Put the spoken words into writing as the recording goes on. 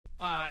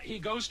He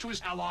goes to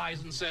his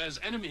allies and says,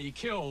 enemy,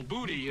 kill,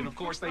 booty. And of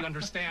course they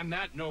understand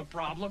that, no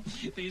problem.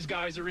 These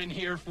guys are in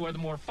here for the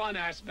more fun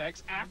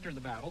aspects after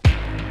the battle.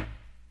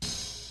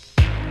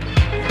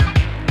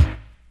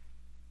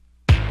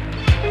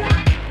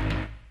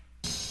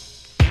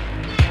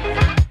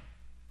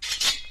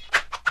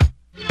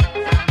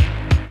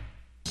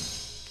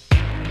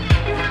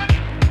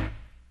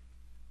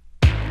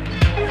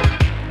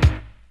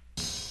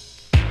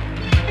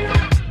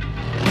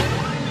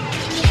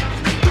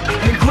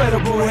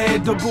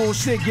 The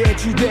bullshit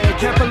get you dead.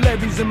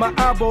 Capillaries in my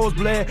eyeballs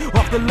bled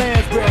off the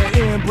land's bread.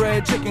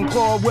 Inbred chicken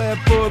claw web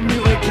for a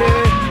mutant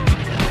kid.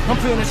 I'm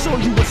finna show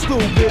you what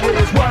stupid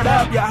is. What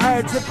up, you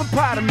heard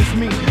hippopotamus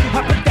meat.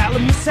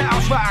 Hypothalamus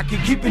house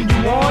rocket, keeping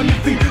you on your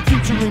feet.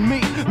 Featuring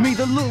me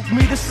the Luke,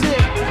 me the sick.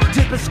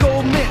 Dipping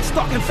skull mint,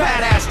 stalking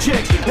fat ass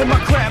chicks. And my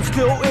crab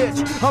still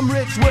itch. I'm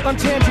rich with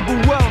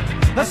untangible wealth.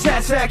 A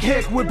sack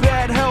hick with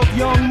bad health,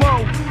 young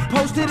Mo.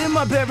 Posted in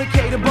my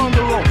barricaded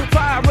bungalow.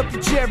 Fire up the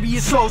cherry,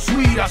 it's so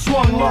sweet, I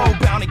swung low.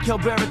 Bounty kill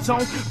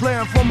baritone,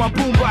 blaring from my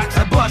boombox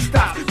at bus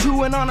stop.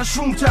 Chewing on a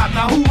shroom top,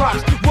 now who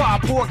rocks?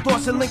 Wild pork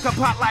thoughts and link up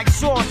hot like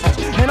sausage.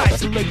 And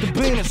isolate the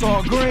bean, it's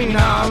all green,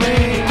 nah, I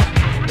mean.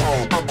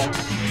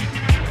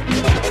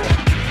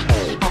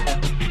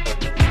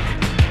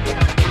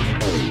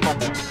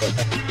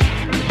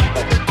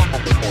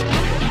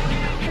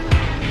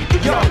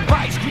 Yo,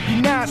 bites, keep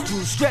your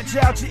nostrils, stretch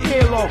out your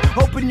earlobe.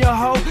 Open your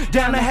hoe,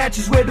 down the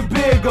hatches where the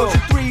beer goes.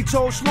 Your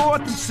three-toed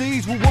sloth and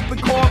seas with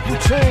whooping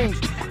corporal chains.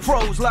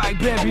 Froze like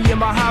Bambi in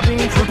my hobby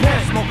and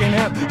repent. Smoking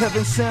hemp,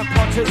 heaven sent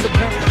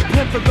participant.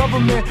 Pimp the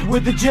government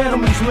with the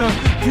gentleman's limp.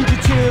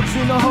 Fugitives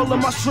in the hull of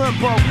my shrimp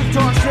boat.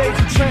 Dark shades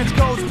and trench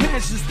coats,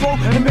 pants is full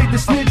and make the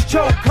snitch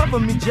choke. Cover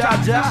me,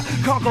 Jaja.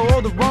 Conquer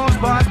all the wrong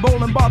spots.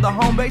 Bowling by the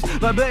home base.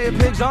 Barbarian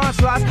pigs,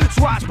 onslaughts.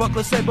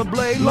 Swashbuckler, saber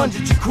blade, lunge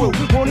at your crew.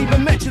 Won't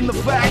even mention the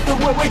fact that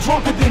we're way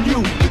drunker than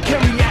you.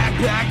 Carry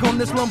act back on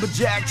this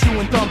lumberjack,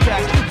 chewing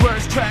thumbtacks.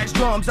 Verse tracks,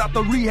 drums out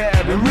the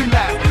rehab and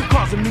relapse.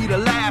 Causing me to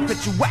laugh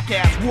at your whack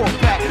ass wolf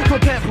pack.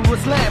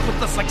 Contemporaries laugh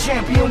with us like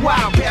champion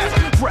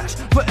wildcats. Fresh,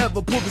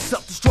 forever, pull the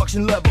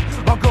self-destruction level.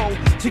 Our goal,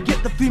 to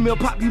get the female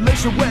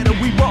population wetter.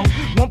 We roll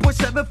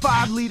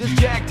 1.75 liters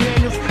Jack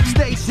Daniels.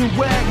 Station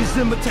wagons,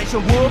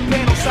 imitation wood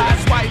panel. Side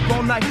swipe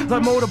all night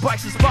like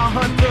motorbikes and spot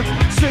hunter.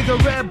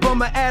 Cigarette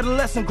bummer,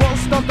 adolescent growth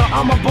stunter.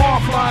 I'm a bar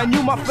flying,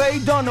 you my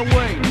fade done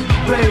away.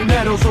 Bay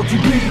Meadows,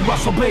 OTB,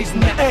 Russell Bass in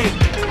the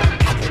A.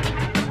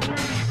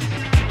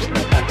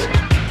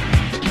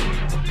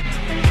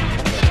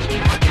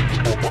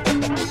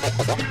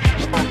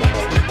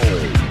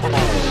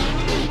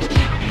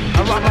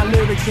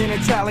 Lyrics in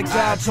italics,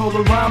 I told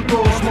her rhyme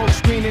throws. Smoke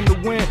screen in the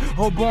wind,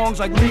 hold bongs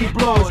like lead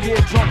blows.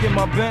 Get drunk in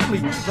my Bentley,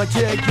 like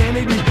Ted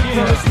Kennedy.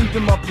 Fell asleep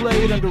in my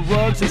plate under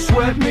rugs and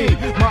sweat me.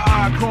 My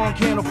icon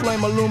candle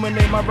flame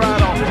illuminate my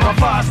ride on. My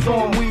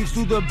firestorm weaves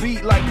through the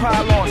beat like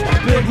pylons.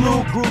 Big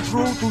Luke grew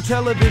true through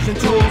television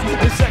tools.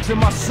 The sex in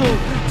my suit,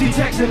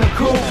 detecting the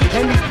cool.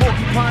 And these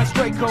porcupine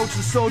straight coats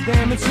are so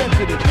damn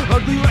insensitive.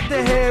 Ugly like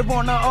the hair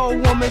on an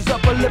old woman's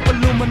upper lip,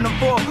 aluminum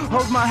foil.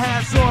 Holds my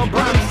hats on,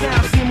 brownie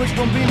sound seamless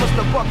from Beamers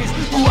to buckets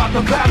throughout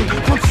the valley.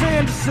 From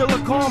sand to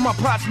silicon, my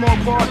pot's more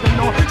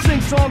Parthenon.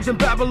 Sing songs in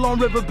Babylon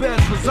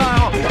riverbeds for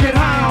Zion. Get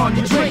high on,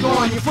 you drink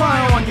on, you fry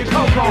on, you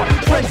coke on.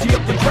 Frenzy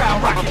up the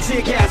crowd, rockin'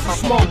 Teargas and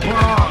smoke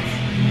bombs.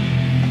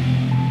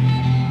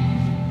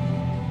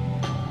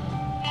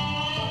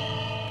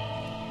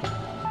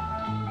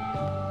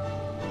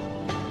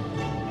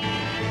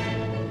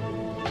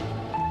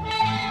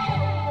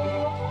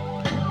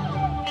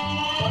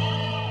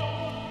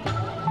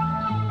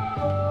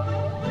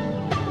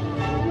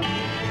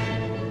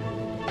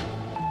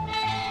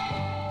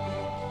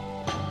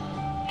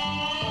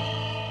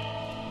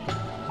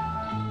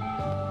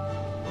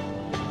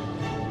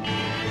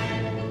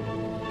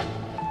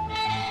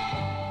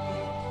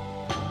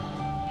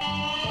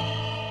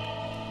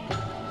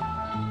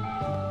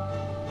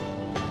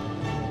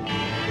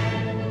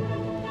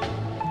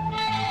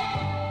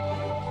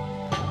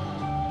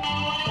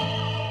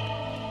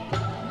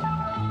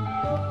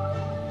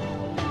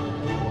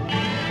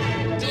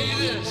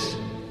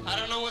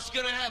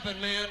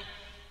 Man,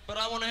 but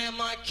I want to have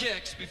my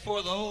kicks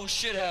before the whole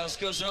shithouse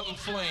goes up in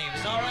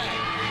flames. All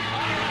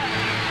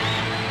right.